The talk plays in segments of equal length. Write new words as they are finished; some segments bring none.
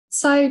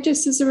So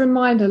just as a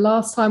reminder,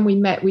 last time we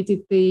met, we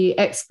did the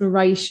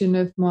exploration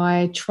of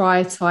my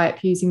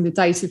Tritype using the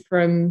data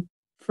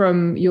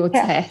from your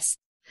Yeah. test.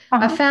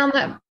 I Uh-huh. found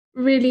that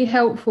really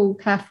helpful,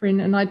 Katherine,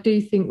 and I do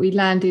think we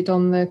landed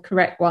on the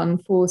correct one,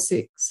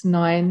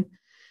 469.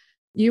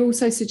 You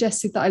also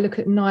suggested that I look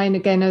at 9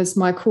 again as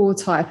my core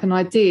type, and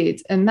I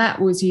did, and that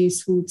was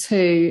useful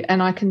too.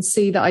 And I can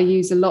see that I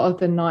use a lot of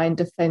the 9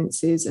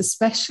 defenses,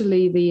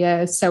 especially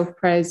the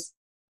self-pres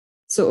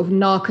sort of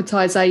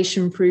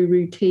narcotization through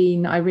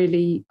routine. I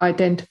really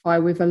identify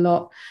with a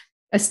lot.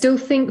 I still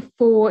think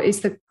 4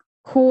 is the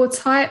core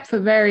type for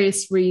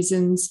various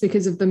reasons,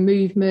 because of the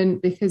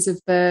movement, because of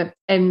the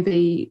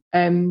envy,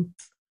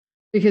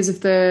 because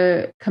of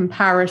the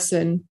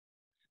comparison,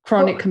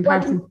 chronic What what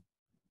comparison.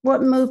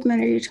 what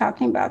movement are you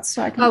talking about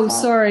so I can Oh,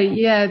 follow? sorry.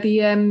 Yeah,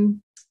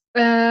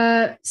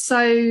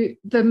 so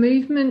the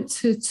movement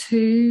to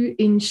 2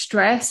 in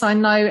stress, I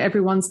know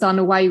everyone's done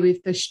away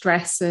with the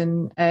stress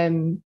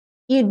and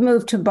You'd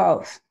move to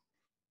both.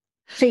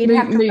 So you'd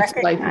have to moved away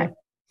from recognize. it.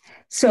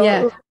 So it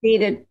Yeah, would be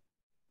to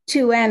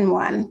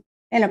 2N1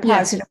 in a yeah.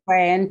 positive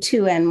way and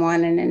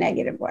 2N1 in a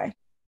negative way.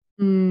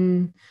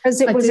 Mm, Because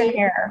it I was do. an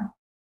error.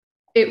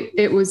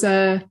 It was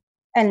a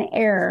An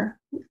error.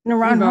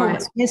 Naranjo right,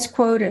 was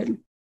misquoted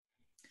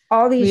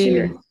all these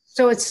years. really.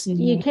 So it's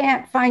you Yeah,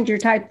 can't find your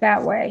type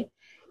that way.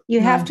 You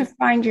have no. to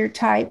find your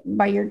type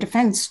by your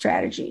defense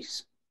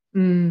strategies,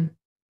 Mm,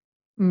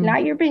 mm,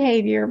 not your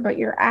behavior, but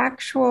your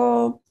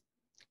actual,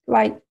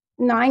 like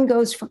 9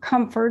 goes for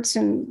comforts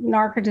and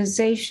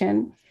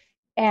narcotization,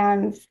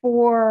 and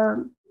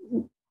 4,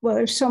 well,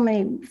 there's so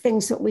many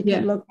things that we could yeah.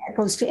 look at,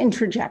 goes to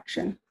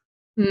introjection.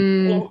 They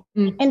Mm,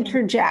 mm,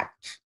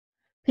 interject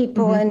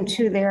people mhm.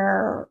 into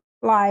their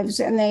lives,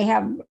 and they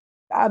have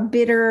a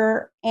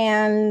bitter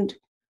and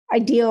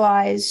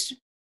idealized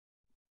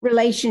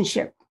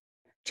relationship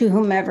to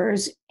whomever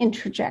is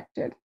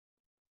interjected.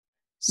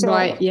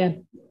 Right, So yeah.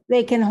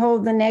 they can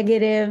hold the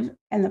negative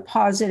and the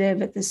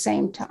positive at the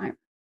same time,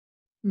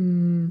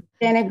 Mm.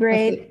 I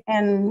denigrate think,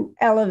 and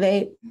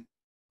elevate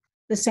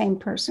the same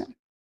person.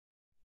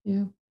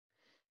 yeah.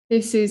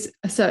 This is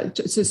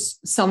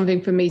just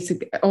something for me to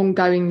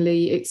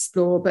ongoingly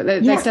explore. But Yeah.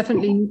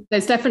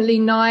 there's definitely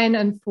 9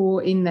 and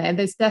 4 in there.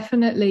 There's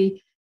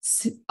definitely,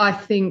 I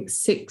think,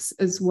 6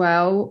 as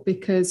well,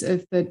 because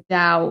of the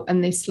doubt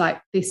and this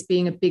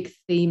being a big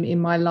theme in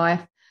my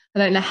life. I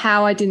don't know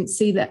how I didn't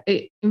see that.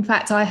 In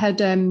fact,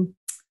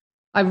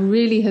 I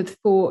really had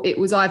thought it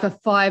was either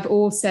 5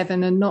 or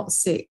 7 and not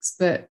 6,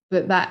 but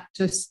that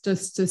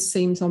just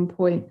seems on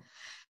point.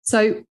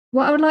 So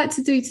what I would like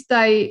to do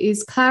today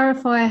is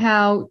clarify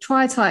how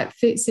Tritype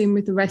fits in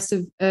with the rest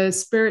of a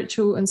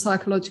spiritual and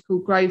psychological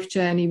growth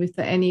journey with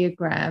the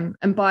Enneagram,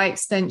 and by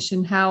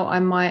extension, how I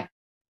might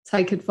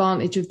take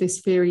advantage of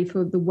this theory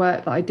for the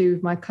work that I do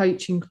with my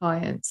coaching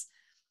clients.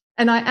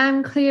 And I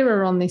am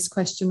clearer on this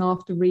question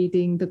after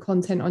reading the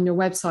content on your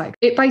website.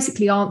 It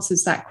basically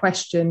answers that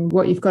question,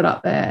 what you've got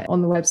up there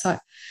on the website.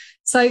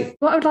 So,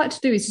 what I would like to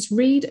do is just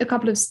read a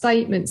couple of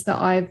statements that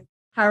I've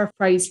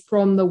paraphrased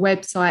from the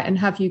website and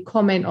have you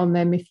comment on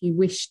them if you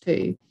wish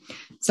to.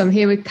 So, I'm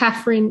here with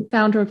Katherine,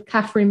 founder of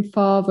Katherine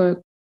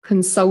Fauvre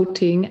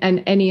Consulting and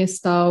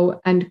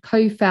Enneastyle, and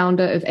co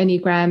founder of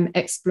Enneagram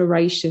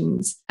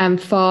Explorations and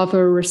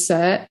Fauvre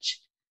Research.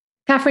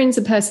 Katherine's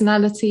a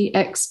personality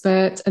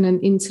expert and an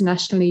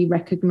internationally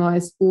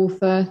recognized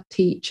author,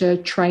 teacher,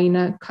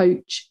 trainer,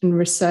 coach, and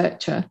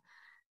researcher.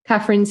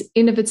 Katherine's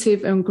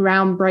innovative and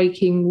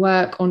groundbreaking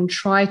work on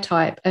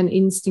Tritype and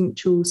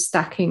instinctual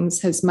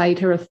stackings has made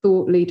her a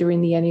thought leader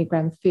in the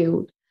Enneagram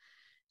field.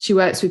 She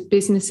works with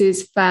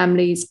businesses,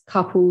 families,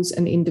 couples,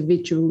 and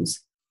individuals.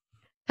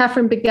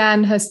 Katherine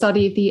began her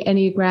study of the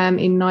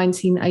Enneagram in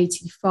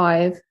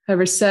 1985. Her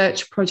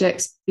research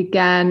projects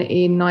began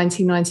in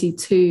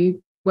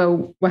 1992,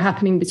 were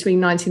happening between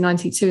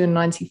 1992 and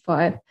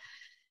 95.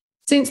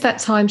 Since that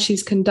time,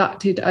 she's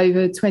conducted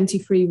over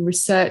 23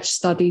 research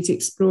studies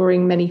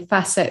exploring many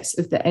facets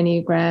of the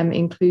Enneagram,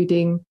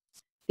 including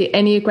the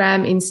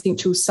Enneagram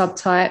instinctual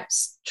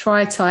subtypes,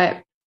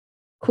 Tritype,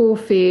 core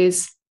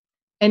fears,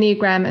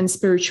 Enneagram and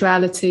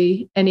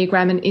spirituality,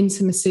 Enneagram and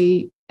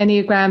intimacy,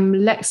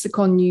 Enneagram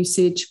lexicon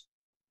usage,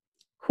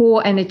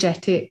 core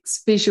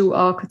energetics, visual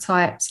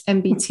archetypes,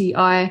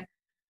 MBTI,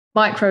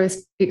 micro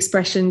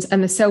expressions,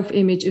 and the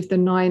self-image of the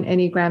 9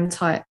 Enneagram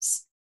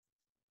types.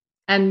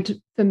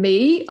 And for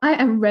me, I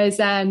am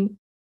Rezzan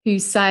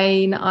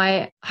Huseyin.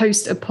 I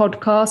host a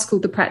podcast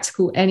called The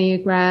Practical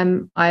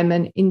Enneagram. I'm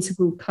an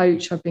integral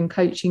coach. I've been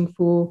coaching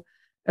for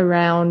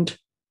around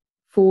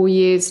 4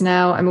 years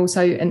now. I'm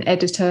also an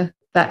editor.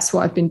 That's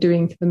what I've been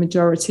doing for the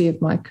majority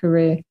of my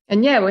career.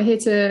 And yeah, we're here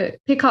to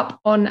pick up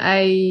on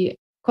a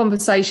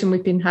conversation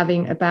we've been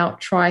having about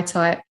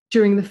Tritype.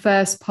 During the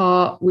first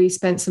part, we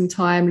spent some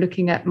time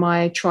looking at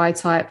my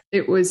Tritype.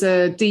 It was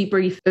a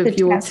debrief The of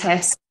your test.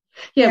 test.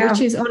 Yeah,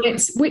 Yeah.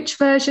 which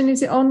version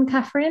is it on,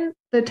 Katherine?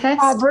 The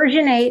test?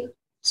 Version 8.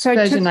 So I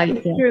took Version 8,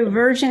 you yeah. through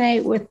version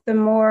 8 with the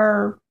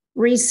more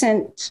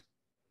recent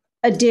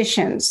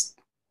additions.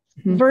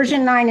 Mhm.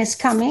 Version 9 is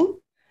coming.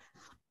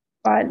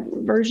 but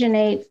version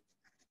 8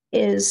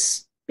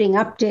 is being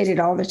updated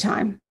all the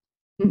time.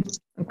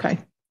 Okay,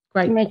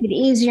 great. To make it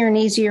easier and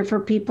easier for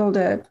people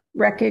to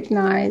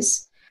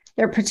recognize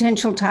their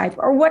potential type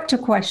or what to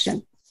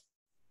question.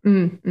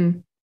 Mm-hmm.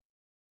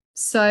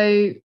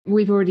 So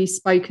we've already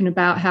spoken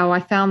about how I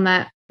found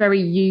that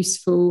very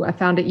useful. I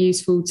found it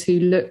useful to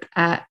look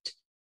at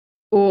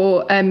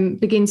or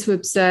begin to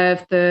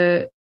observe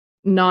the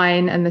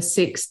 9 and the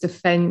 6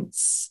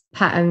 defense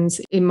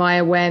patterns in my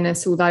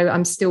awareness, although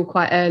I'm still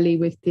quite early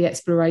with the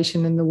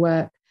exploration and the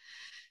work.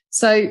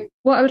 So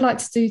what I would like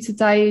to do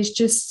today is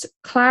just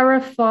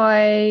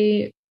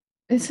clarify,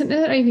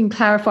 not even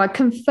clarify,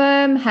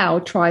 confirm how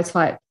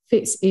Tritype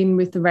fits in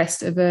with the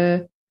rest of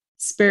a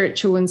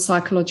spiritual and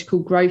psychological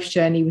growth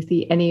journey with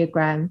the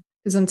Enneagram.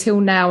 Because until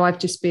now, I've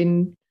just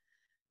been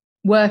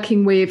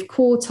working with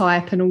core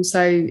type and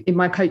also in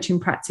my coaching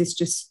practice,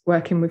 just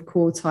working with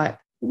core type.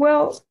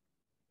 Well,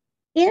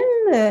 in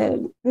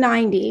the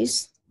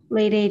 90s,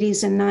 late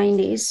 80s and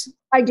 90s,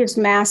 I just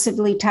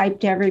massively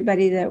typed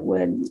everybody that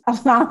would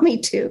allow me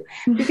to,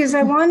 because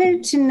I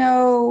wanted to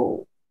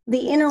know the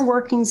inner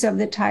workings of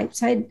the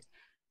types. I'd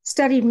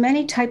studied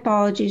many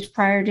typologies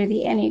prior to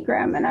the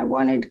Enneagram, and I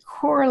wanted to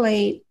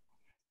correlate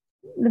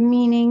the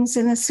meanings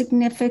and the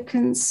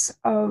significance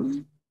of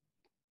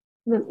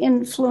the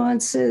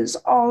influences,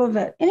 all of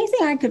it,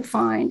 anything I could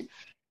find.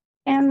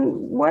 And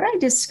what I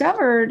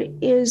discovered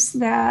is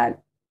that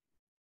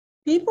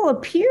people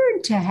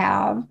appeared to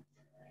have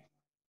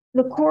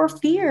the core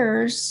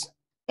fears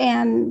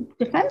and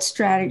defense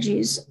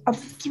strategies of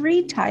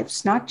 3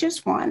 types, not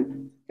just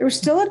one. There was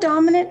still a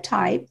dominant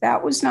type.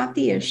 That was not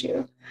the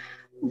issue.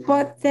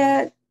 But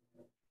that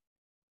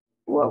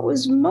what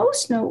was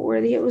most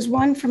noteworthy, it was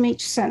one from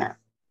each center.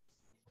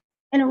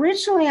 And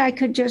originally I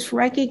could just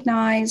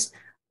recognize,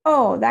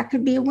 oh, that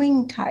could be a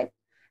wing type.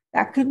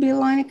 That could be a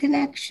line of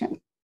connection.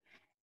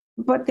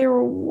 But there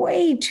were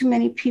way too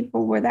many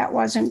people where that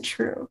wasn't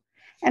true.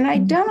 And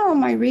I'd done all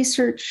my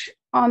research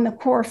on the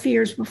core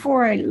fears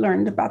before I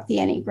learned about the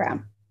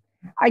Enneagram.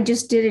 I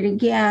just did it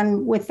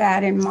again with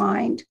that in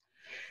mind.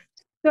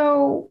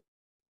 So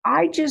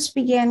I just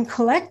began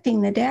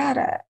collecting the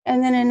data.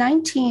 And then in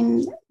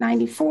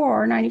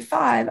 1994,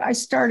 95, I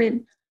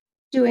started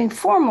doing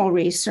formal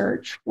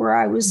research where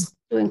I was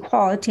doing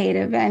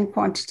qualitative and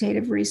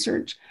quantitative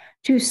research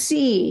to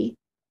see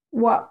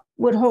what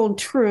would hold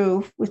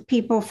true with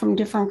people from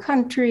different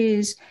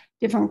countries,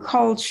 different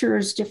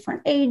cultures,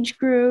 different age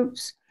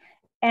groups.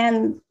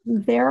 And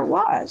there it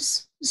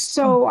was.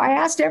 So I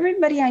asked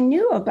everybody I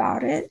knew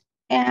about it,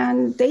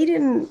 and they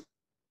didn't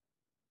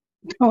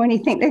know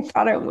anything. They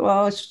thought it was,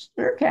 well,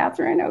 sure,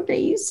 Katherine, okay,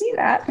 you see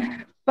that.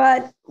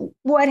 But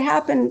what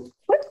happened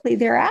quickly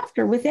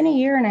thereafter, within a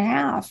year and a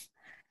half,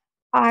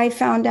 I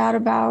found out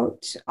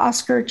about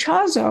Oscar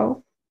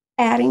Chazo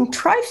adding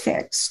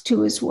trifix to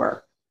his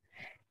work.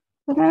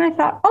 But then I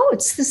thought, oh,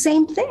 it's the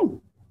same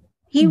thing.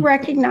 He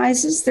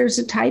recognizes there's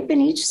a type in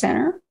each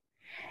center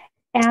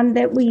and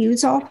that we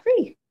use all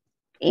 3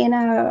 in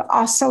a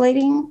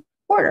oscillating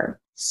order.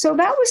 So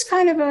that was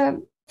kind of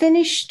a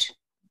finished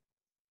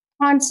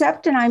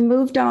concept, and I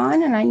moved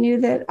on, and I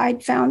knew that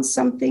I'd found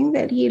something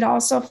that he'd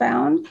also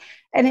found,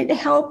 and it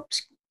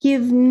helped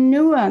give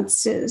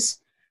nuances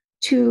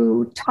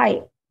to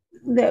type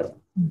that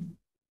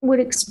would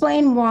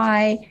explain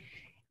why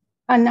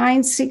a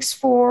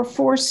 964,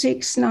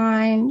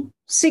 469,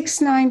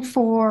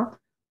 694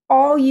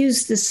 all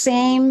use the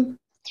same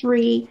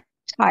 3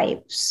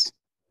 types.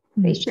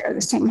 They share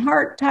the same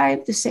heart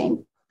type, the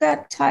same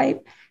gut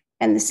type,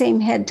 and the same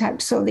head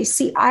type. So they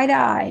see eye to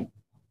eye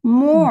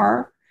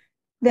more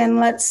than,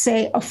 let's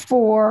say, a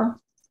 4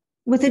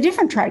 with a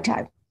different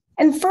tri-type.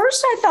 And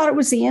first I thought it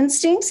was the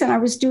instincts, and I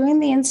was doing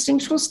the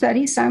instinctual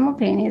study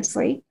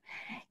simultaneously.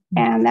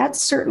 And that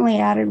certainly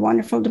added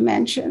wonderful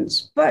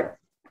dimensions. But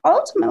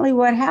ultimately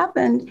what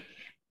happened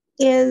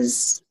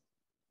is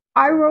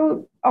I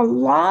wrote a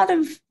lot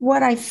of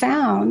what I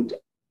found,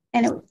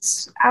 and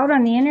it's out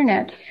on the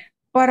internet,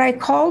 but I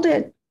called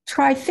it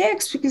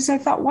Trifix because I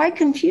thought, why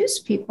confuse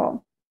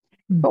people?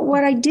 But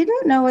what I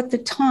didn't know at the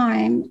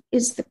time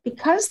is that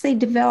because they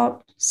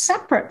developed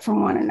separate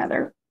from one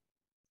another,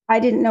 I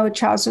didn't know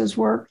Chazo's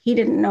work, he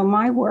didn't know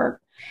my work,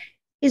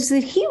 is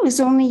that he was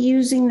only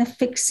using the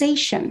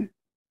fixation.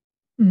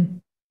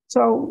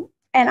 So,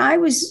 and I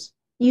was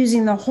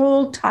using the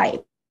whole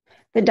type,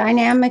 the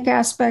dynamic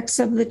aspects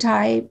of the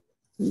type,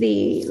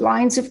 the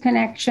lines of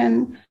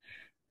connection,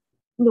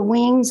 the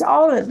wings,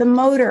 all of it, the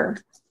motor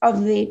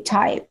of the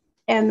type,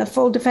 and the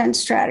full defense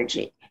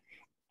strategy.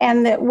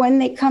 And that when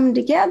they come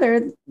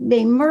together,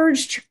 they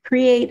merge to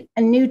create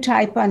a new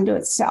type unto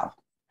itself,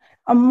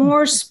 a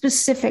more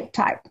specific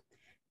type.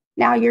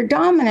 Now, your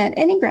dominant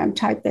Enneagram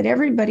type that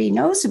everybody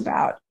knows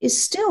about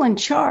is still in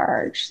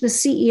charge, the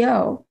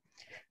CEO.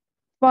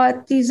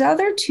 But these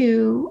other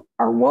 2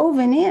 are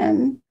woven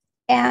in,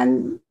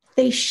 and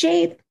they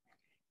shape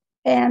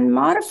and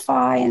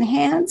modify,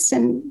 enhance,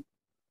 and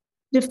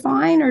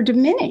define or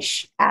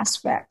diminish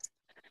aspects.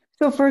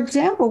 So, for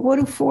example, what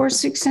do 4,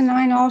 6, and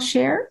 9 all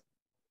share?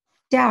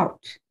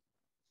 Doubt.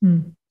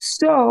 Mm.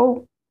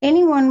 So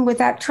anyone with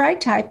that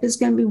Tritype is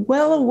going to be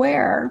well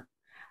aware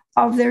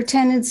of their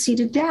tendency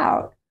to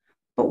doubt.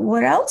 But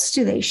what else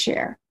do they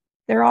share?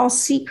 They're all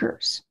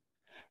seekers.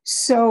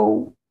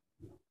 So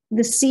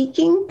the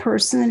seeking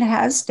person that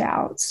has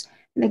doubts,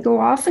 they go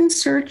off in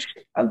search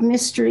of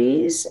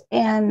mysteries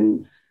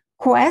and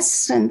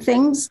quests and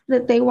things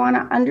that they want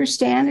to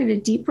understand at a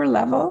deeper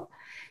level.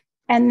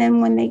 And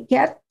then when they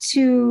get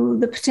to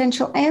the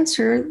potential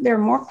answer, there are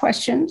more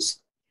questions.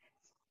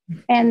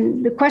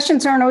 And the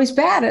questions aren't always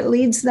bad. It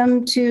leads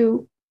them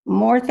to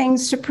more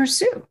things to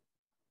pursue.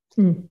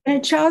 And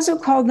it's also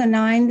called the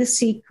 9 the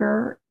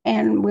seeker.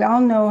 And we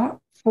all know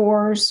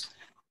 4s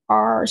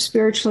are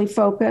spiritually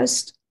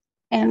focused.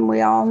 And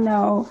we all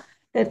know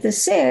that the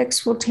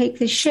 6 will take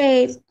the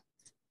shape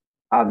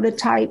of the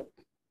type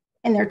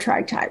in their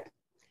Tritype.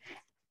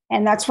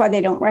 And that's why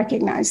they don't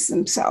recognize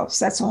themselves.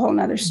 That's a whole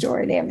nother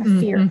story. They have a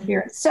fear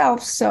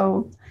itself,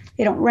 so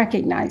they don't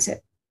recognize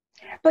it.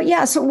 But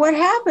yeah, so what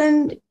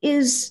happened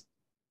is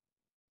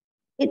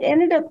it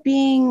ended up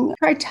being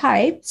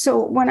Tritype.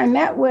 So when I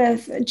met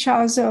with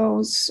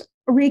Chazo's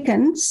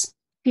Ricans,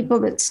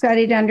 people that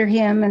studied under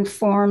him and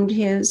formed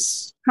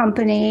his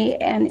company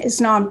and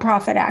his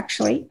nonprofit,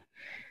 actually,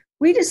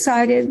 we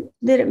decided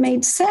that it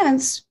made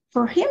sense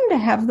for him to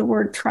have the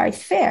word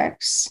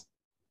trifix,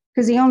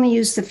 because he only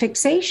used the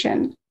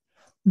fixation,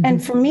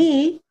 and for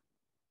me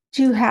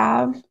to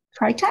have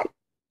Tritype.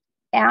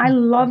 And I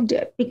loved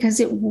it because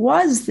it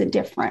was the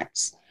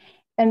difference.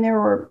 And there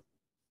were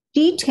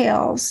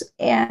details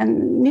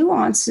and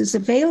nuances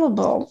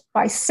available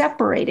by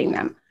separating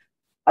them.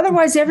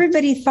 Otherwise,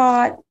 everybody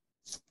thought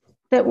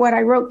that what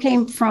I wrote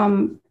came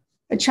from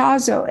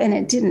Chazo, and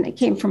it didn't. It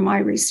came from my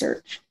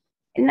research.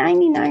 And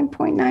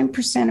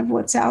 99.9% of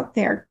what's out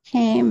there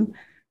came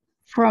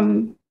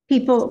from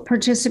people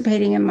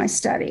participating in my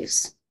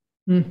studies.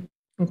 Okay.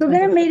 So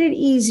then it made it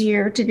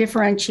easier to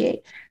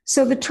differentiate.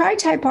 So the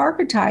Tritype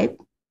archetype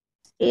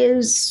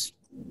is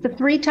the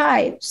 3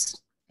 types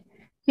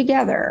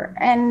together.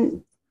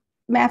 And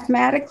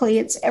mathematically,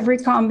 it's every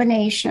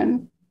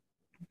combination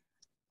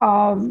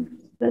of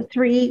the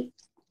 3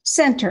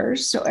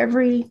 centers. So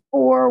every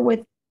 4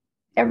 with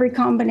every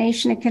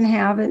combination it can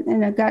have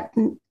in a gut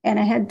and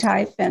a head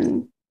type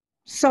and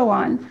so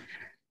on.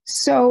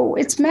 So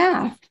it's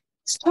math.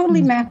 It's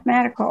totally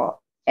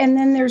mathematical. And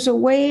then there's a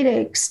way to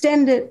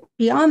extend it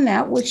beyond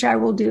that, which I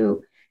will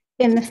do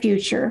in the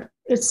future.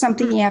 It's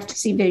something you have to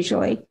see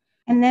visually.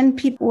 And then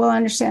people will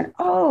understand,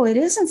 oh, it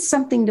isn't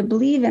something to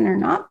believe in or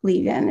not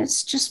believe in.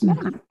 It's just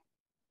math.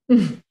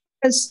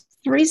 Because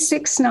 3,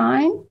 6,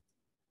 9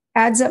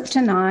 adds up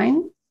to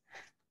 9.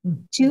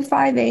 2,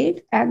 5,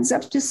 8 adds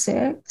up to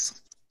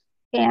 6.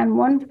 And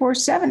 1, 4,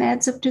 7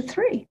 adds up to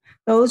 3.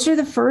 Those are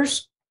the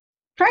first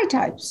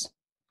Tritypes.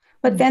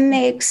 But then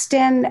they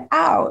extend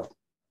out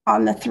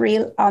on the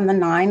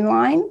 9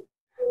 line,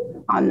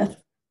 on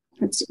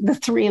the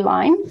 3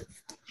 line,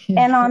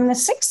 and on the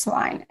 6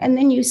 line. And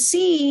then you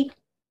see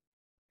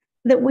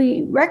that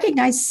we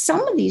recognize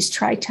some of these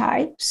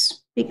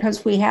Tritypes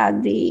because we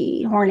had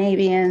the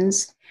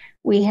Hornavians,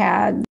 we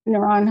had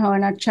Naranjo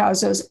and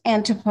Chazo's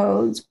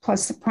antipodes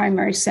plus the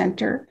primary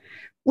center.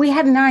 We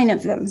had 9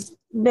 of them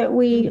that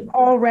we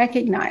all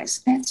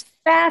recognize. And it's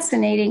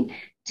fascinating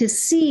to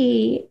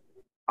see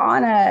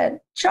on a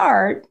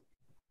chart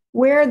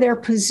where they're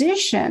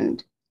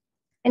positioned.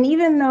 And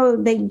even though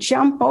they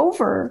jump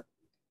over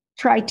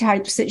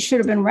Tritypes that should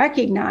have been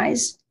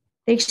recognized,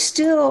 they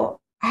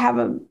still have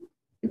an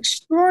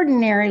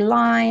extraordinary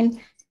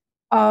line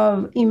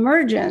of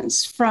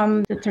emergence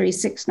from the 3,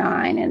 6,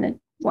 9 and the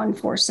 1,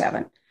 4,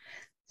 7.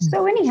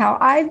 So anyhow,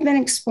 I've been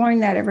exploring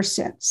that ever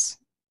since.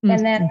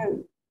 And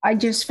then I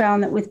just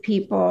found that with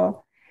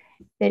people,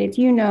 that if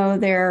you know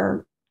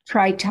their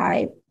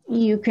Tritype,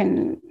 you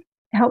can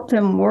help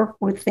them work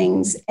with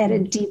things at a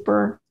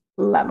deeper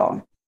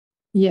level.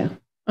 Yeah.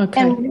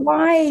 Okay. And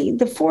why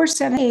the 4,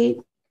 7, 8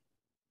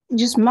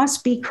 just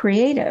must be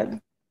creative.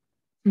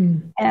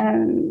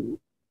 And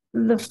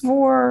the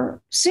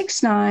 4,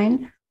 6,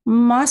 9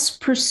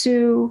 must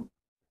pursue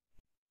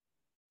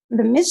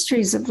the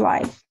mysteries of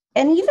life.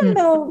 And even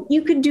though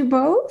you could do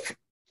both,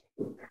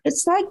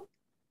 it's like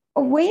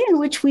a way in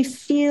which we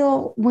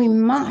feel we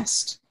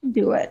must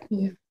do it,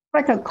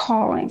 like a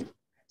calling.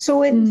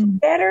 So it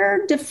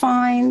better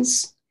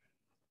defines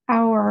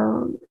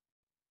our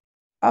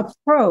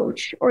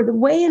approach or the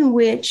way in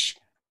which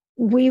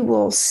we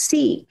will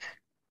seek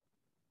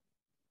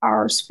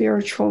our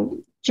spiritual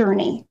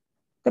journey,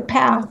 the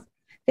path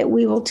that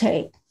we will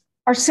take,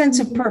 our sense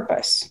of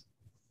purpose.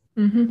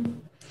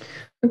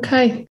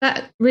 Okay,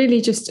 that really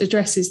just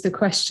addresses the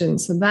question.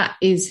 So that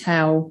is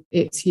how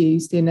it's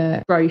used in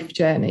a growth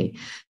journey.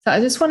 So I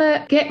just want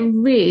to get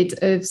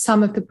rid of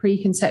some of the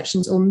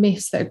preconceptions or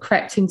myths that have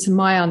crept into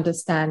my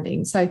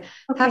understanding. So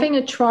having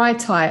a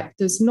Tritype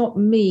does not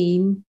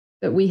mean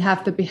that we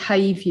have the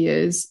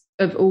behaviors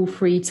of all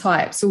 3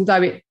 types,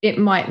 although it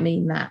might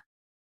mean that.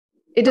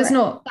 It does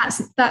not,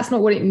 that's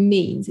not what it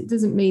means. It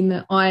doesn't mean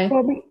that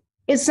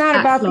it's not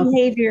about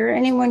behavior.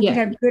 Anyone could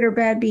have good or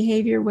bad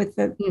behavior with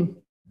the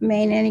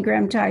main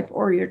Enneagram type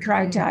or your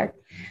Tritype,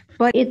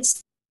 but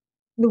it's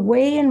the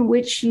way in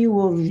which you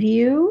will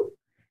view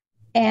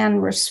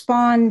and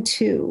respond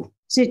to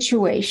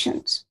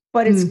situations.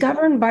 But it's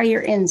governed by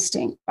your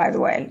instinct, by the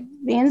way.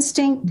 The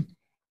instinct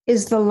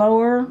is the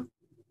lower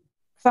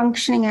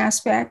functioning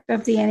aspect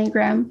of the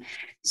Enneagram.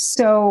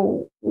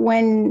 So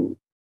when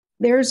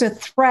there's a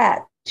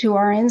threat to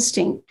our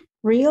instinct,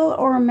 real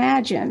or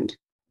imagined,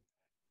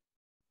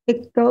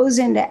 it goes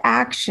into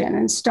action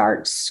and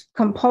starts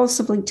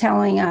compulsively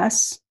telling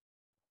us,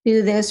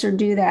 do this or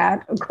do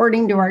that,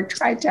 according to our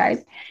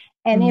Tritype.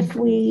 And if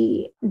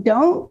we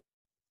don't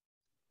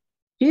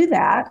do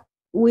that,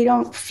 we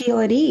don't feel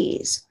at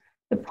ease.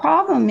 The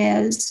problem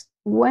is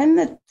when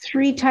the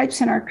three types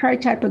in our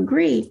Tritype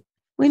agree,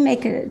 we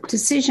make a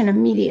decision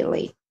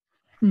immediately.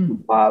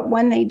 But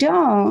when they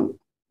don't,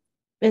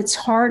 it's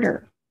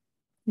harder.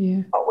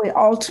 Yeah. But we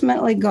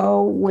ultimately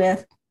go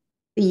with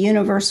the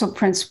universal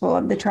principle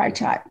of the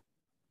Tritype.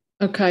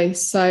 Okay,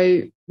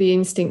 so the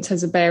instinct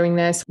has a bearing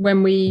there. So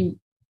when we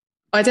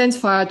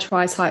identify our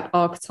Tritype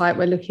archetype,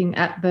 we're looking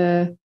at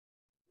the,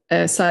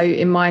 so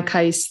in my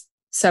case,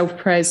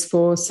 self-pres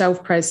 4,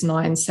 self-pres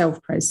 9,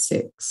 self-pres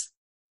 6.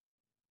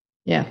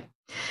 Yeah.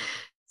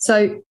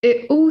 So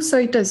it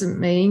also doesn't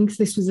mean, because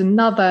this was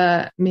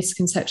another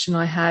misconception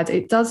I had,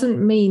 it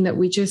doesn't mean that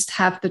we just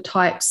have the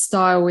type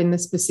style in the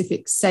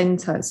specific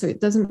center. So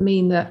it doesn't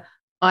mean that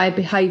I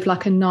behave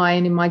like a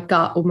 9 in my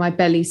gut or my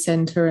belly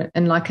center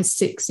and like a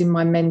 6 in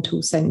my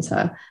mental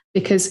center,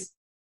 because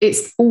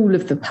it's all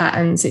of the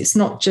patterns. It's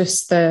not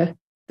just the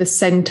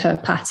center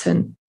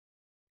pattern.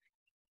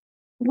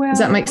 Well, does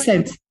that make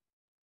sense?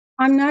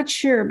 I'm not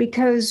sure,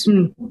 because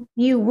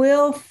you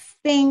will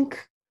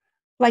think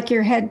like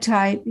your head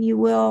type, you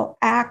will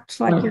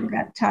act like your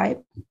gut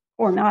type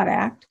or not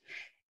act,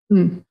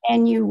 and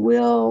you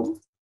will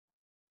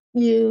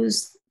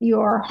use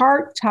your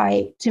heart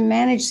type to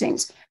manage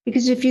things.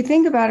 Because if you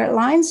think about it,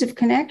 lines of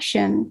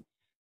connection,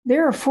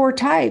 there are 4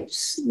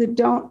 types that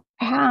don't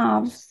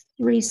have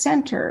 3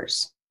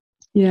 centers.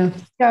 Yeah.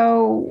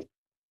 So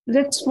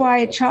that's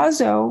why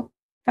Chazo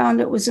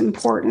found it was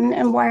important,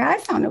 and why I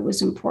found it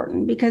was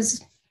important,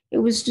 because it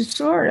was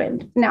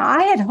distorted. Now,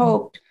 I had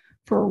hoped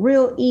for a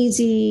real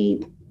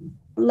easy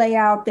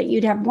layout that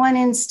you'd have one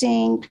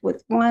instinct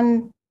with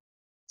one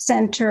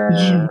center,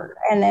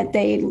 and that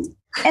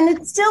and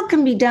it still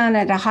can be done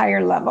at a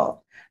higher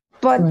level.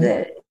 But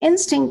the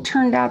instinct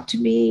turned out to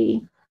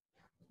be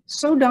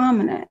so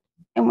dominant.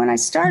 And when I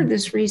started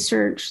this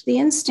research, the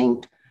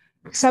instinct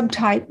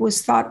subtype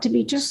was thought to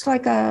be just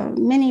like a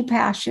mini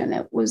passion.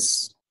 It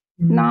was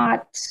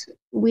not,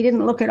 we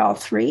didn't look at all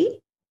 3,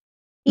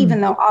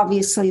 even though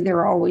obviously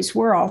there always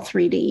were all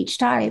 3 to each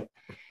type.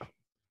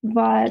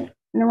 But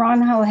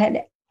Naranjo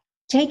had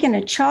taken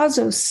a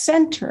Chazo's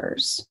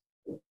centers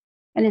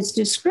and its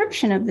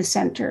description of the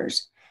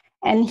centers,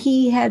 and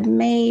he had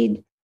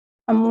made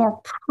a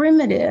more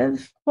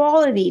primitive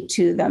quality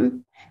to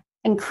them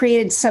and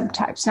created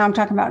subtypes. Now I'm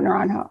talking about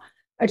Naranjo.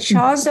 A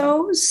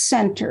Chazo's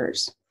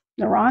centers,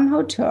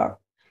 Naranjo took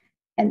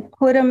and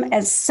put them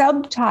as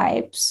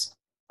subtypes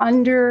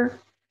under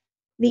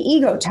the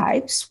ego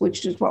types,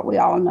 which is what we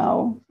all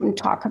know and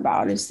talk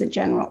about as the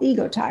general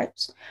ego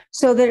types,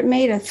 so that it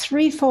made a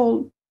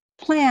 3-fold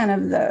plan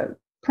of the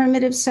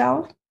primitive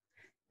self,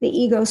 the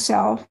ego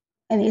self,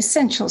 and the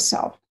essential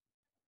self.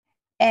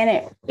 And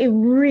it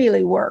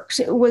really works.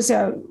 It was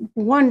a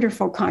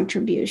wonderful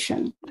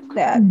contribution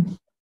that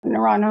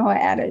Naranjo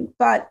added.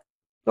 But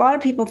a lot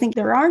of people think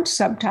there aren't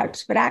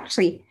subtypes, but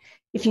actually,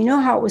 if you know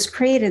how it was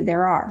created,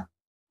 there are.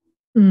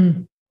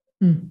 Okay.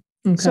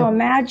 So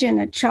imagine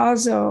a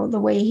Chazo, the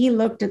way he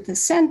looked at the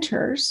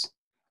centers,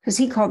 because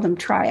he called them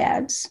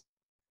triads,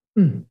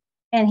 and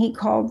he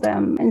called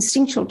them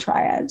instinctual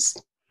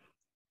triads.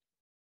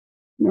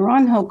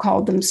 Naranjo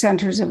called them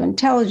centers of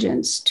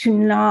intelligence, to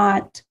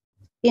not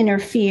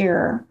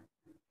interfere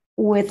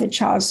with a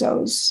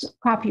Chazo's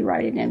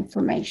copyrighted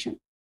information,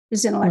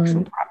 his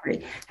intellectual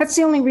property. That's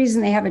the only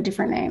reason they have a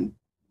different name.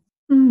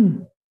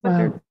 But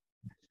they're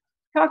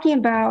talking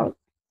about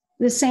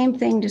the same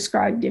thing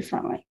described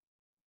differently.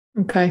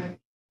 Okay.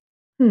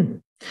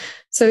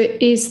 So it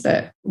is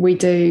that we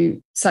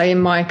do, say in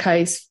my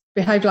case,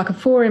 behave like a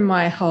 4 in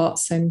my heart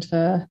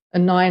center, a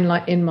 9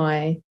 like in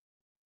my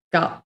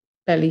gut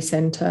belly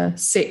center,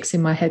 6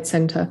 in my head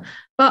center.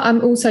 But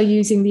I'm also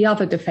using the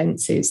other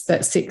defenses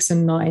that 6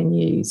 and 9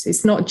 use.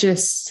 It's not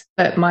just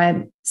that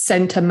my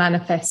center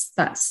manifests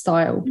that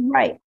style.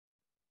 Right.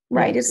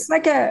 It's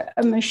like a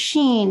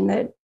machine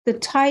that the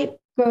type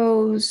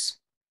goes,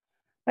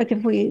 like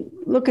if we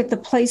look at the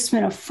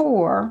placement of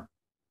 4,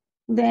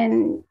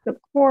 then the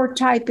core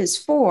type is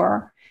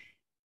 4.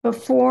 The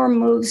 4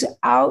 moves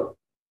out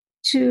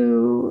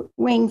to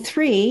wing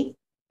 3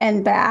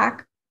 and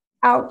back,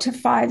 out to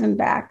 5 and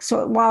back.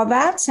 So while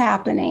that's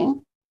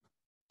happening,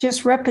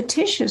 just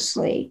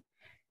repetitiously,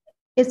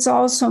 it's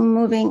also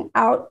moving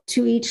out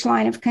to each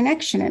line of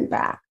connection and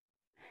back.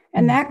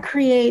 And that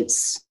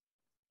creates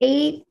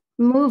 8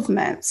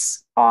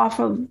 movements off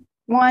of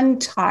one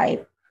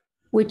type,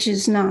 which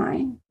is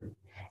 9.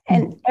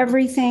 And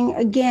everything,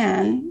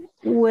 again,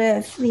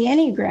 with the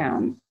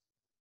Enneagram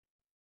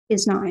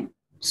is 9.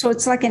 So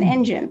it's like an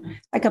engine,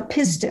 like a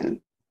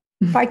piston.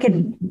 If I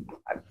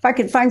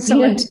could find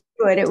someone to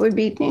do it, it would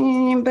be,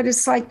 but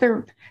it's like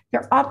they're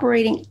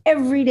operating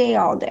every day,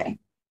 all day.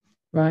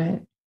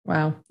 Right.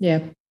 Wow.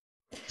 Yeah.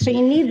 So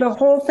you need the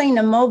whole thing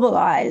to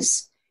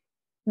mobilize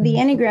the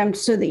Enneagram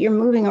so that you're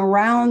moving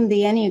around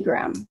the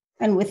Enneagram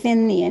and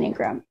within the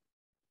Enneagram.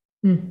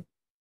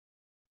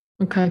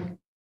 Okay.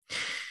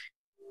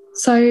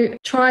 So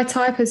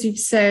Tritype, as you've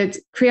said,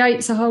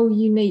 creates a whole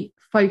unique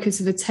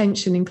focus of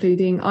attention,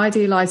 including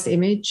idealized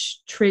image,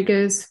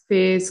 triggers,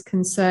 fears,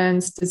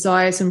 concerns,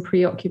 desires, and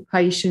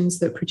preoccupations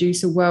that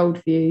produce a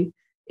worldview,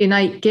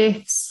 innate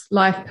gifts,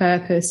 life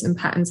purpose, and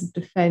patterns of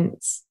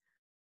defense,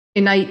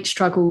 innate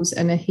struggles,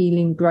 and a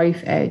healing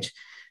growth edge.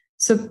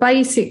 So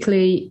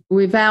basically,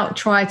 without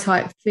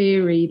Tritype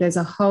theory, there's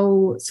a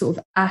whole sort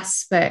of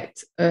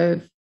aspect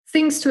of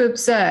things to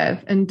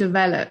observe and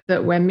develop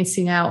that we're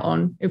missing out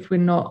on if we're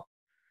not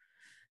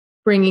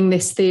bringing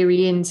this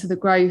theory into the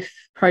growth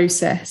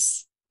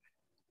process.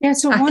 Yeah,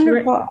 it's a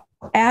wonderful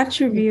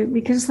attribute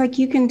because, like,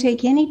 you can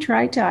take any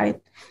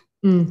Tritype,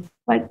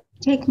 like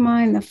take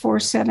mine, the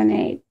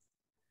 478.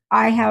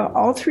 I have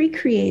all 3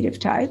 creative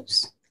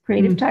types,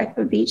 type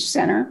of each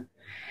center,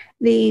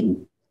 the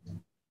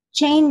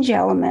change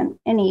element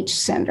in each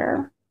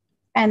center,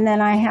 and then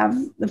I have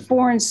the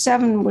 4 and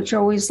 7, which are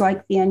always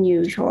like the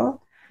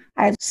unusual.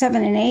 I have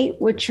 7 and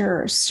 8, which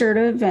are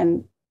assertive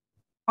and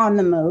on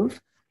the move.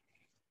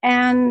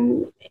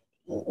 And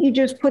you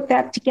just put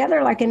that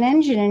together like an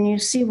engine and you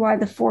see why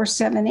the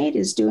 478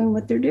 is doing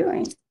what they're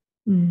doing.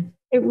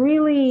 It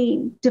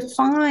really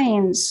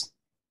defines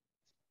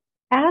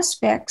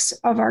aspects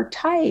of our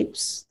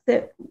types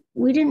that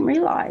we didn't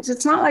realize.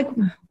 It's not like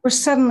we're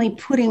suddenly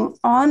putting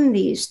on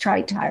these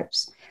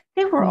Tritypes.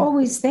 They were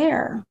always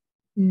there.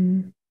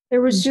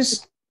 There was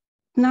just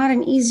not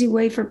an easy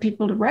way for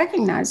people to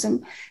recognize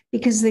them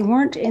because they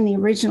weren't in the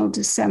original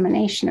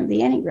dissemination of the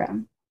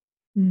Enneagram.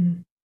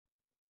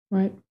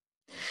 Right.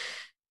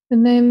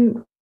 And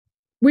then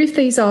with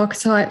these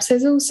archetypes,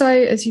 there's also,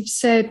 as you've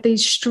said,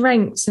 these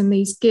strengths and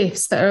these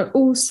gifts that are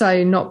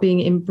also not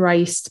being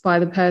embraced by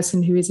the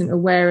person who isn't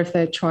aware of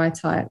their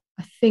Tritype.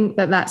 I think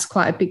that that's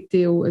quite a big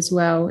deal as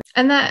well.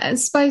 And that, I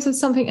suppose, is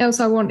something else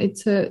I wanted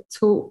to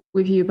talk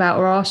with you about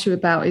or ask you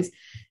about is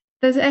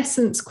there's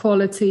essence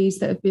qualities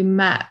that have been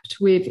mapped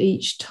with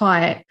each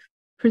type.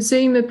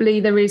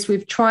 Presumably there is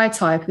with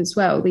Tritype as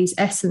well, these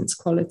essence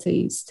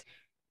qualities.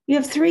 You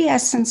have 3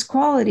 essence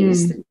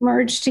qualities that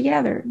merge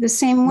together the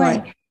same way.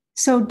 Right.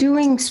 So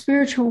doing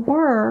spiritual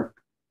work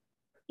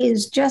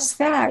is just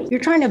that. You're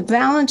trying to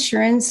balance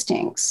your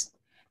instincts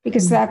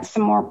because that's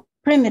the more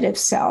primitive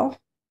self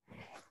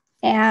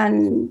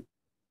and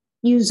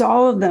use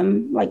all of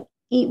them, like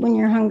eat when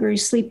you're hungry,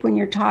 sleep when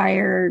you're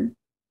tired,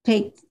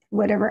 take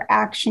whatever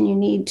action you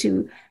need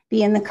to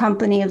be in the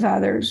company of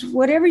others,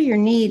 whatever your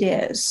need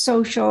is,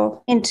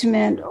 social,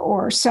 intimate,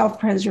 or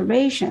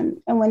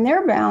self-preservation. And when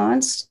they're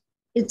balanced,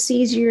 it's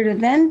easier to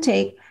then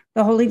take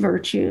the holy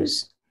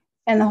virtues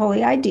and the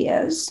holy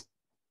ideas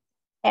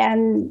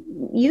and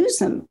use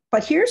them.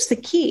 But here's the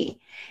key.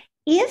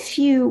 If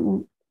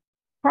you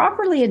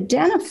properly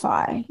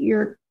identify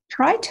your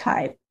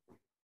Tritype,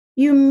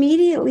 you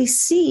immediately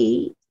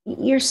see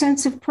your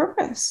sense of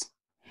purpose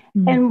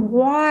and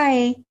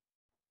why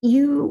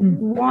you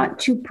want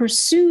to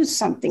pursue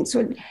something. So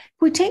if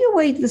we take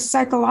away the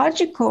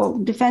psychological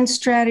defense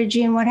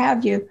strategy and what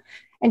have you,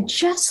 and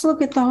just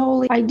look at the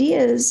holy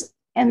ideas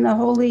and the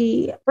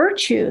holy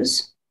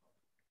virtues,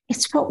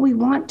 it's what we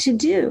want to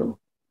do.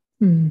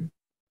 And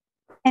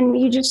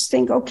you just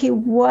think, okay,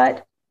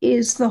 what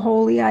is the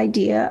holy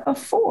idea of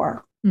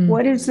 4?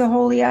 What is the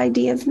holy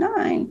idea of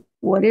 9?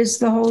 What is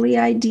the holy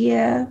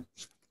idea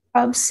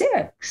of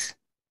 6?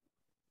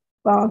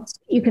 Well,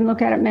 you can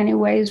look at it many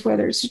ways,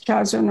 whether it's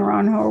Chazo,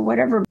 Naranjo, or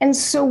whatever. And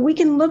so we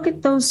can look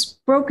at those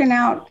broken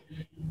out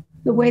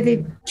the way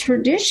they've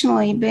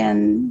traditionally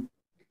been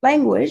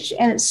languaged,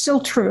 and it's still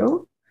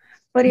true.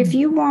 But if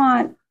you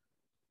want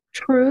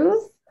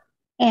truth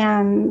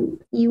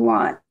and you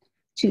want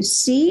to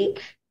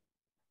seek,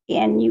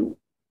 and you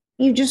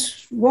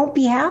just won't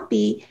be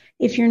happy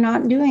if you're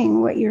not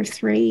doing what your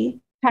 3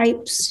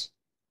 types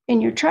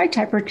in your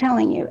Tritype are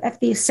telling you at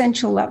the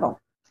essential level.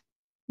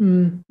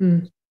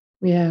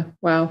 Yeah,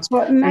 wow.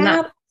 So it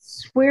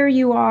maps where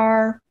you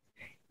are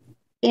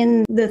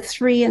in the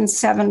 3 and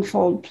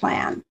 7-fold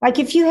plan. Like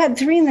if you had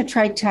 3 in the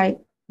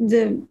Tritype,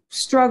 the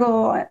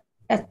struggle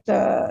at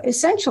the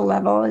essential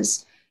level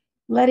is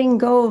letting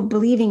go of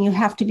believing you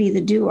have to be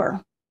the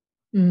doer.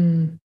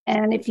 And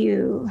if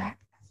you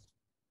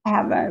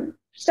have a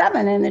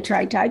 7 in the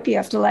Tritype, you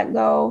have to let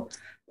go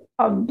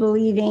of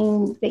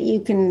believing that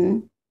you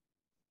can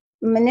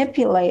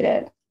manipulate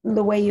it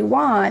the way you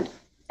want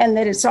and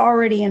that it's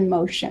already in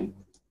motion.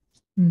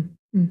 And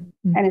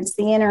it's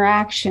the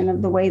interaction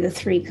of the way the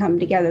 3 come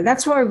together.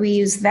 That's why we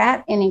use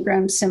that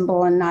Enneagram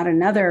symbol and not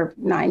another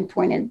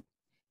 9-pointed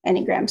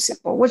Enneagram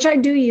symbol, which I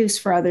do use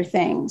for other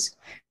things.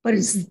 but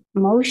it's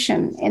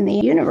motion in the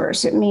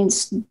universe. It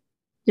means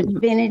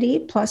divinity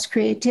plus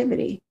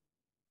creativity.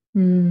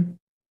 Mm.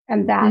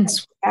 And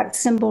that's what that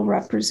symbol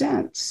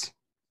represents.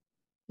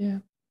 Yeah.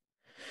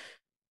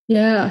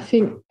 Yeah, I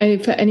think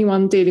for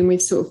anyone dealing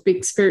with sort of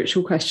big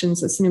spiritual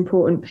questions, that's an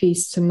important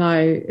piece to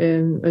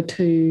know, a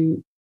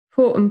too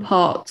important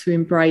part to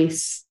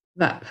embrace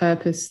that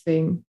purpose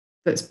thing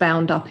that's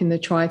bound up in the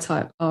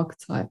Tritype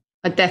archetype.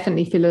 I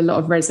definitely feel a lot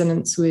of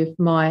resonance with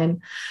mine.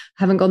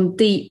 I haven't gone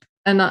deep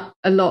and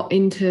a lot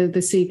into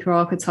the seeker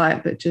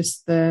archetype, but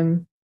just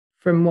from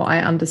what I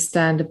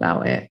understand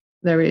about it,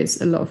 there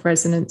is a lot of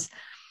resonance.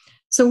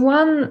 So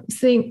one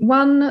thing,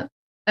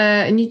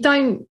 and you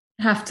don't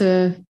have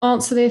to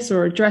answer this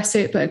or address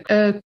it, but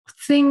a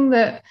thing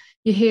that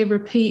you hear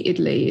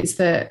repeatedly is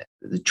that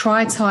the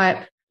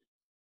Tritype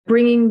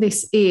bringing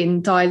this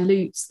in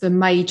dilutes the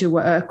major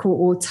work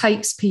or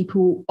takes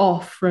people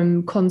off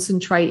from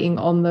concentrating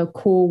on the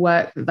core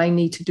work that they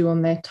need to do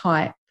on their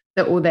type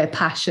or their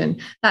passion.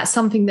 That's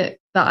something that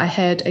I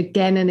heard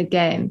again and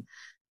again.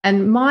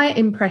 And my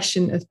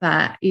impression of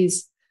that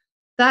is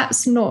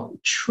that's not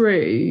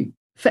true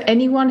for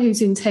anyone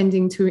who's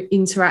intending to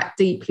interact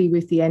deeply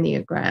with the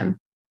Enneagram.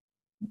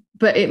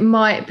 But it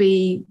might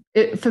be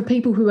for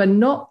people who are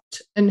not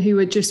and who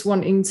are just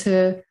wanting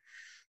to,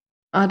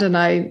 I don't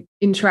know,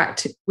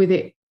 interact with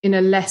it in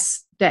a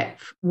less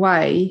depth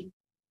way,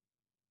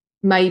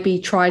 maybe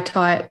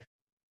Tritype.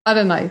 I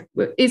don't know.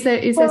 Is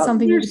there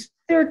something?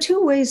 There are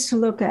two ways to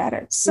look at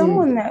it.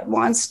 Someone that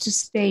wants to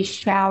stay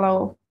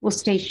shallow will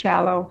stay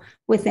shallow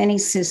with any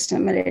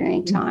system at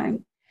any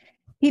time.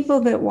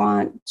 People that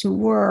want to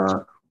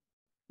work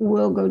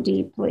will go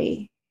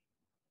deeply.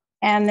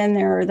 And then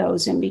there are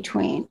those in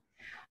between.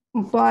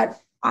 But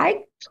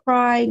I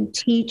tried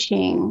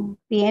teaching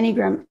the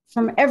Enneagram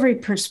from every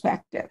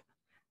perspective.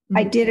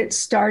 I did it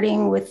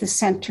starting with the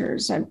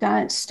centers. I've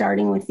done it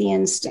starting with the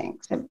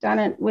instincts. I've done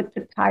it with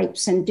the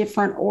types in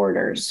different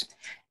orders.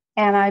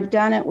 And I've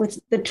done it with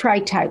the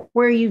Tritype,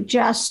 where you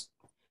just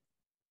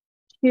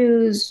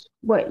choose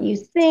what you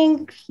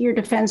think your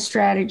defense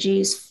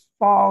strategies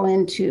fall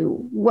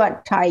into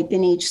what type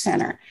in each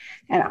center.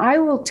 And I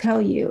will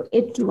tell you,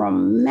 it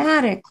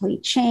dramatically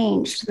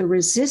changed the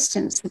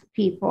resistance of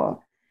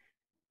people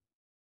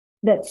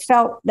that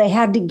felt they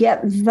had to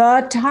get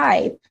the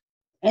type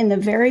in the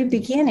very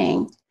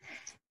beginning.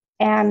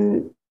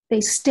 And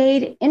they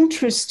stayed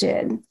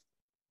interested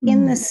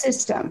in the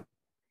system.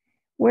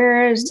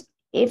 Whereas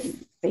if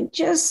they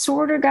just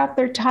sort of got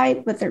their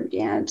type, but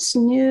it's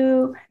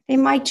new, they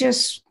might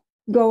just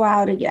go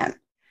out again.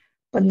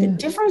 But the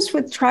difference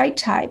with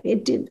Tritype,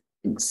 it did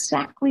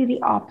exactly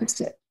the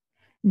opposite.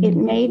 It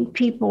made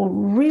people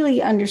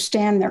really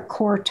understand their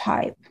core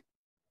type.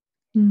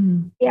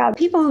 Yeah,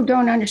 people who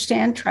don't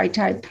understand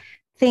Tritype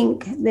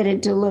think that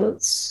it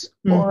dilutes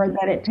or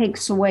that it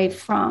takes away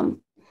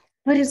from,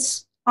 but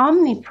it's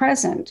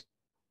omnipresent.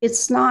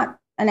 It's not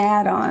an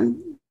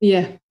add-on.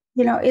 Yeah.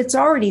 It's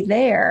already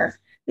there.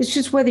 It's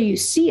just whether you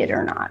see it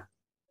or not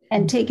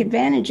and take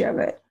advantage of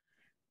it.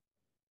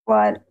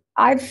 But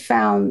I've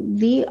found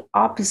the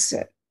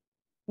opposite,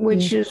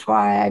 which is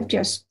why I've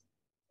just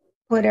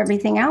put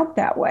everything out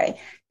that way.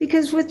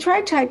 Because with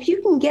Tritype,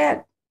 you can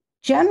get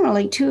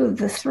generally 2 of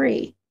the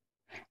 3.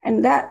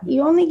 And that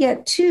you only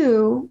get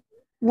 2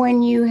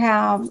 when you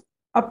have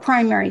a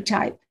primary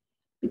type,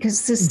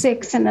 because the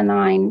 6 and the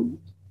 9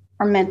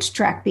 are meant to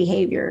track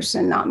behaviors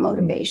and not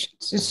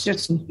motivations. It's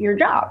just your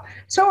job.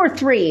 So are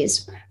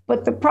 3s.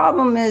 But the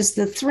problem is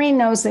the 3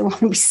 knows they want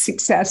to be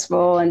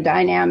successful and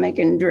dynamic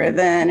and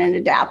driven and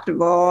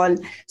adaptable.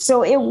 And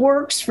so it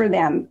works for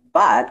them.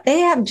 But they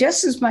have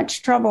just as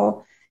much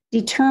trouble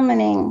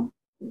determining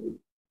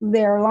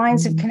their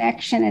lines of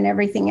connection and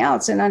everything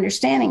else and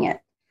understanding it.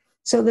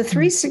 So the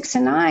 3, 6,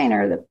 and 9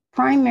 are the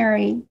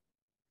primary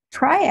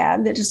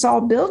triad that it's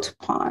all built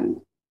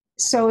upon.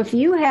 So if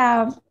you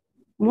have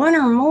 1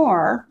 or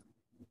more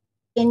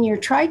in your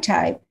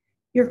Tritype,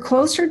 you're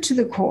closer to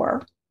the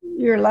core,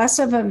 you're less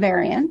of a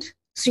variant,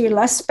 so you're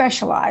less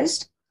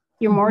specialized,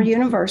 you're more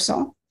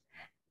universal,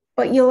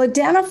 but you'll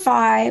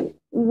identify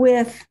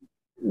with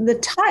the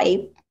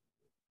type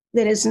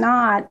that is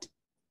not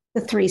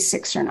the 3,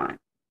 6, or 9.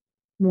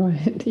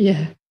 Right.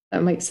 Yeah,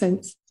 that makes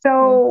sense.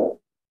 So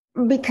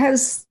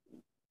because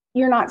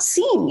you're not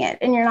seeing it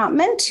and you're not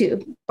meant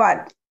to,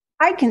 but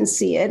I can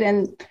see it,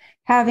 and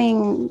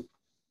having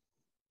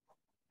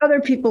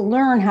other people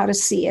learn how to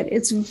see it,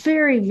 it's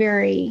very,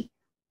 very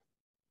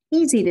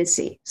easy to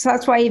see. So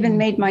that's why I even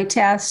made my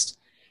test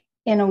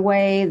in a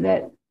way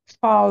that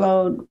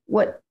followed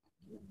what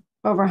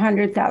over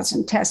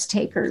 100,000 test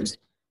takers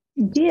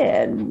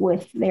did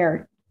with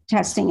their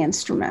testing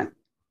instrument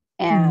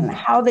and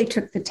how they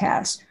took the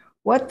test,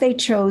 what they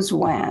chose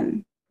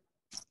when.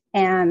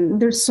 And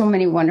there's so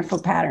many wonderful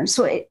patterns.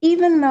 So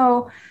even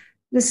though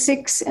the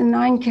 6 and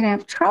 9 can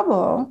have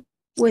trouble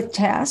with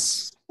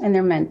tests, and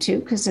they're meant to,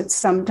 because it's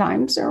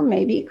sometimes, or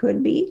maybe it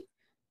could be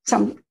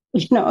some,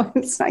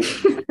 it's like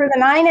for the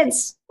 9,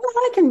 it's, well,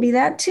 I can be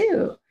that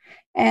too.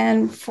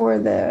 And for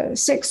the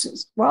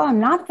 6s, well, I'm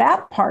not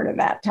that part of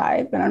that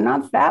type, and I'm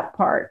not that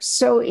part.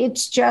 So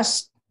it's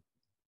just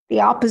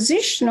the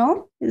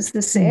oppositional is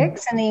the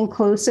 6, and the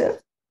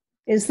inclusive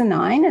is the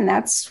 9, and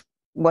that's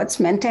what's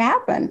meant to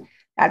happen.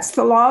 That's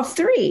the law of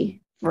 3.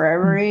 For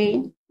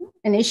every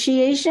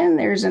initiation,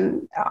 there's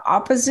an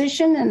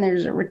opposition, and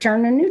there's a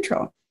return to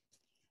neutral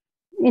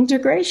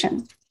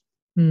integration.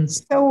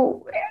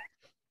 So,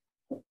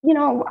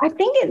 I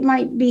think it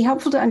might be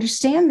helpful to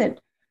understand that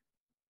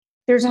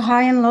there's a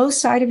high and low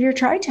side of your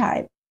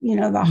tritype.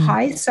 The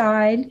high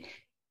side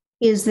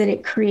is that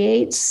it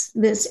creates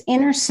this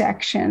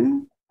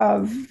intersection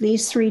of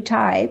these 3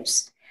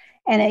 types,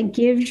 and it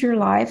gives your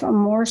life a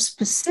more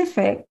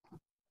specific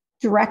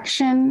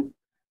direction,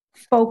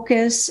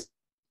 focus,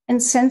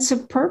 and sense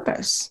of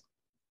purpose.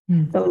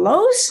 The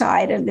low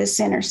side of this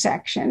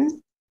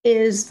intersection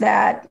is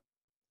that,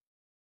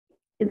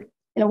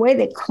 in a way,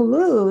 they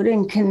collude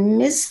and can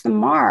miss the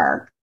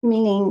mark,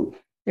 meaning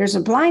there's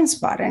a blind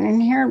spot, an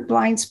inherent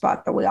blind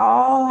spot that we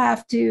all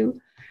have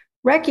to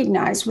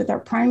recognize with our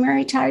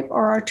primary type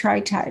or our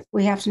tritype.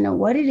 We have to know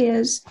what it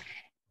is,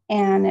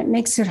 and it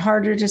makes it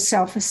harder to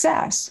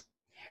self-assess.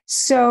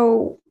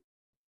 So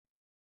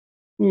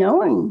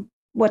knowing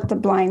what the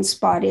blind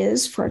spot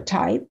is for a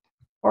type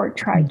or a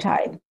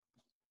tritype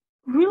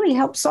really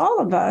helps all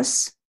of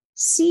us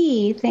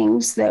see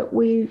things that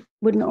we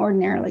wouldn't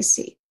ordinarily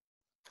see,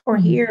 or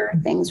hear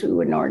things we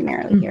wouldn't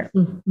ordinarily hear.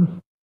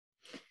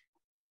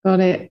 Got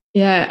it.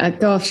 Yeah.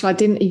 Gosh, I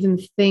didn't even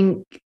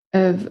think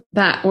of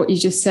that, what you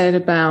just said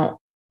about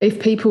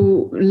if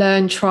people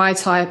learn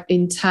tritype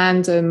in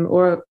tandem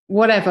or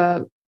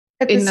whatever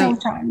at the same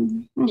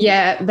time.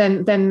 Yeah,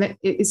 then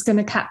it's going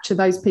to capture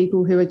those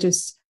people who are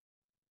just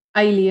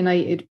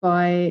alienated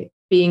by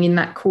being in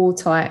that core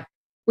type,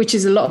 which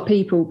is a lot of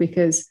people,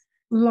 because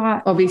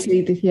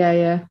obviously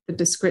the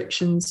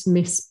descriptions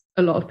miss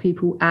a lot of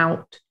people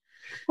out.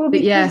 Well,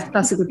 but yeah,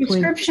 that's a good point.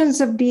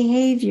 Descriptions of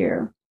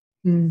behavior,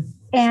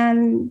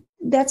 and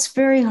that's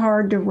very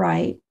hard to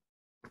write.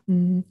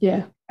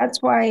 Yeah,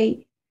 that's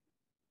why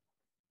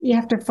you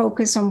have to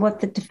focus on what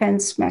the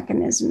defense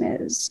mechanism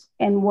is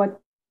and what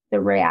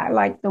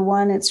like the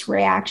one, it's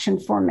reaction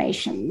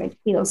formation. They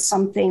feel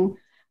something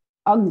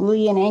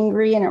ugly and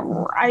angry, and it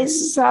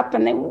rises up,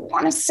 and they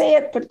want to say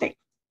it, but they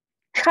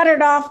cut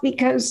it off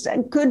because a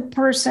good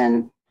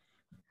person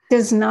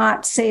does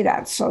not say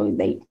that. So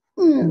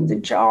the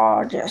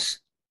jaw just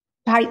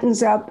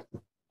tightens up,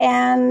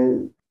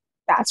 and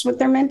that's what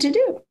they're meant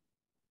to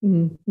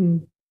do.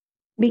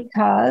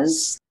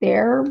 Because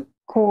their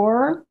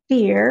core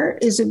fear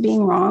is of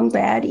being wrong,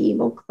 bad,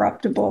 evil,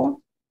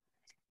 corruptible.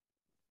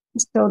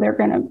 So they're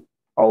going to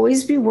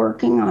always be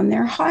working on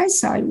their high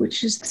side,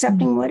 which is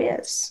accepting what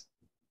is.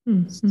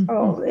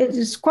 So it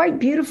is quite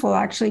beautiful,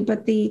 actually,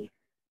 but the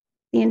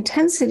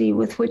intensity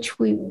with which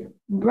we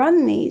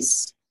run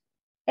these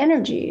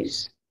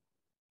energies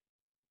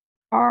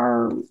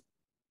are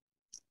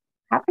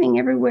happening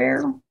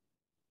everywhere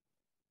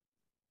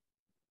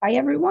by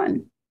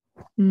everyone.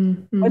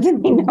 Whether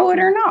they know it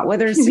or not,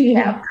 whether it's a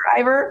cab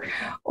driver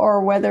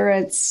or whether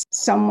it's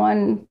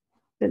someone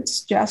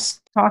that's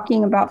just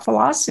talking about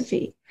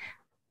philosophy.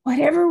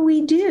 Whatever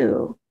we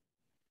do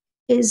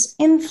is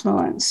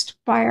influenced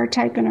by our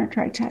type and our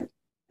tritype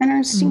and our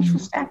instinctual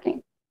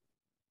stacking.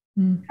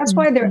 That's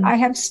why I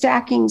have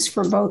stackings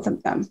for both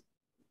of them.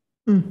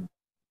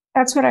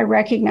 That's what I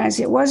recognize.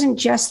 It wasn't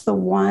just the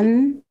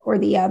one or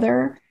the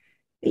other.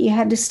 You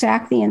had to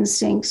stack the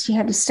instincts. You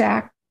had to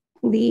stack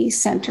the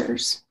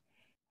centers.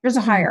 There's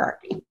a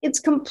hierarchy. It's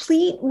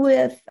complete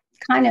with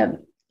kind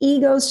of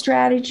ego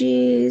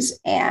strategies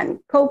and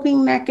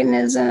coping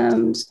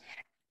mechanisms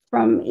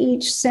from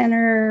each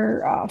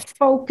center,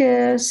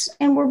 focus.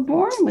 And we're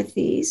born with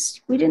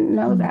these. We didn't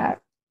know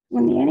that.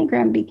 When the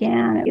Enneagram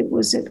began, it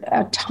was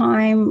a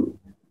time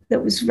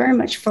that was very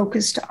much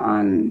focused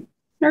on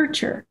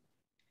nurture.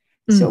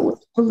 So it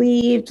was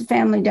believed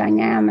family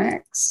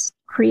dynamics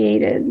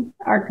created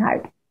our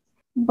type.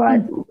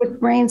 But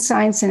with brain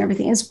science and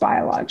everything, it's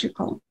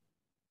biological.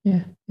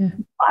 Yeah.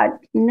 But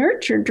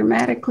nurture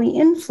dramatically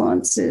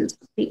influences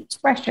the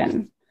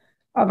expression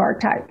of our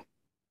type.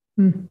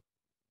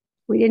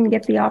 We didn't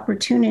get the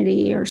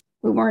opportunity, or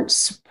we weren't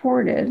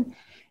supported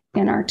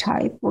in our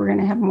type. We're going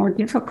to have more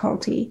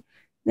difficulty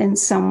than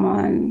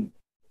someone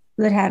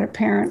that had a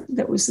parent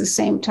that was the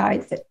same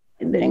type that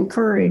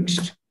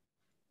encouraged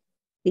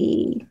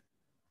the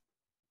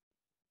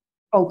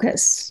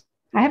focus.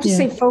 I have to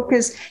say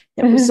focus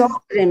that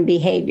resulted in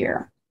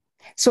behavior.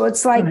 So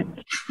it's like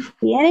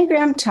the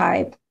Enneagram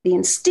type, the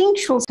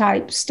instinctual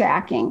type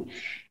stacking,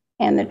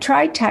 and the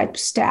tritype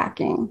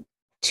stacking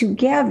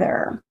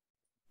together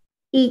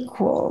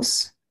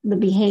equals the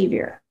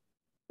behavior.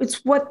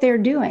 It's what they're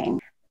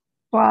doing.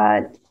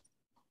 But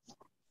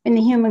in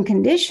the human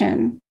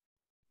condition,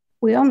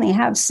 we only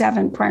have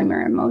 7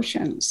 primary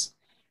emotions.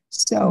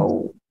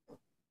 So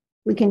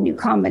we can do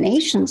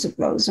combinations of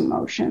those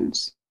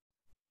emotions.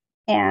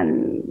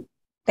 And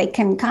they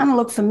can kind of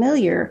look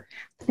familiar,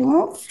 but they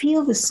won't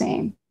feel the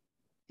same.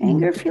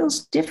 Anger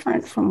feels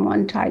different from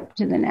one type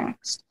to the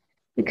next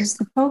because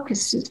the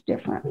focus is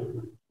different.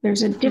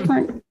 There's a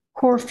different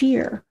core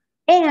fear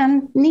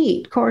and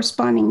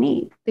corresponding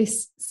need.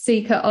 This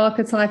seeker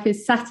archetype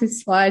is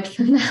satisfied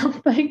for now.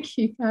 Thank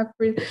you,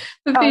 Katherine,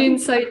 for being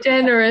so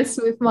generous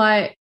with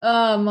my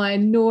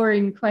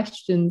gnawing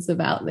questions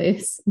about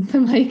this, for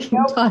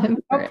making time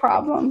for No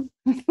problem.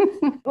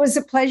 It was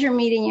a pleasure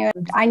meeting you.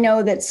 I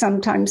know that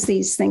sometimes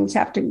these things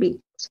have to be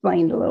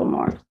explained a little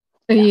more.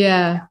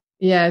 Yeah,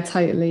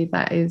 totally.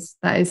 That is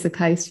the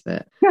case.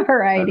 But all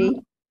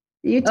righty.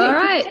 You take all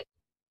right. Care.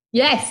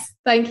 Yes.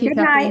 Thank you, Good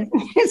Katherine.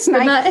 night. It's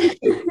nice.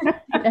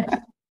 Yes.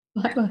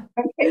 Bye-bye.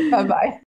 Okay, bye-bye.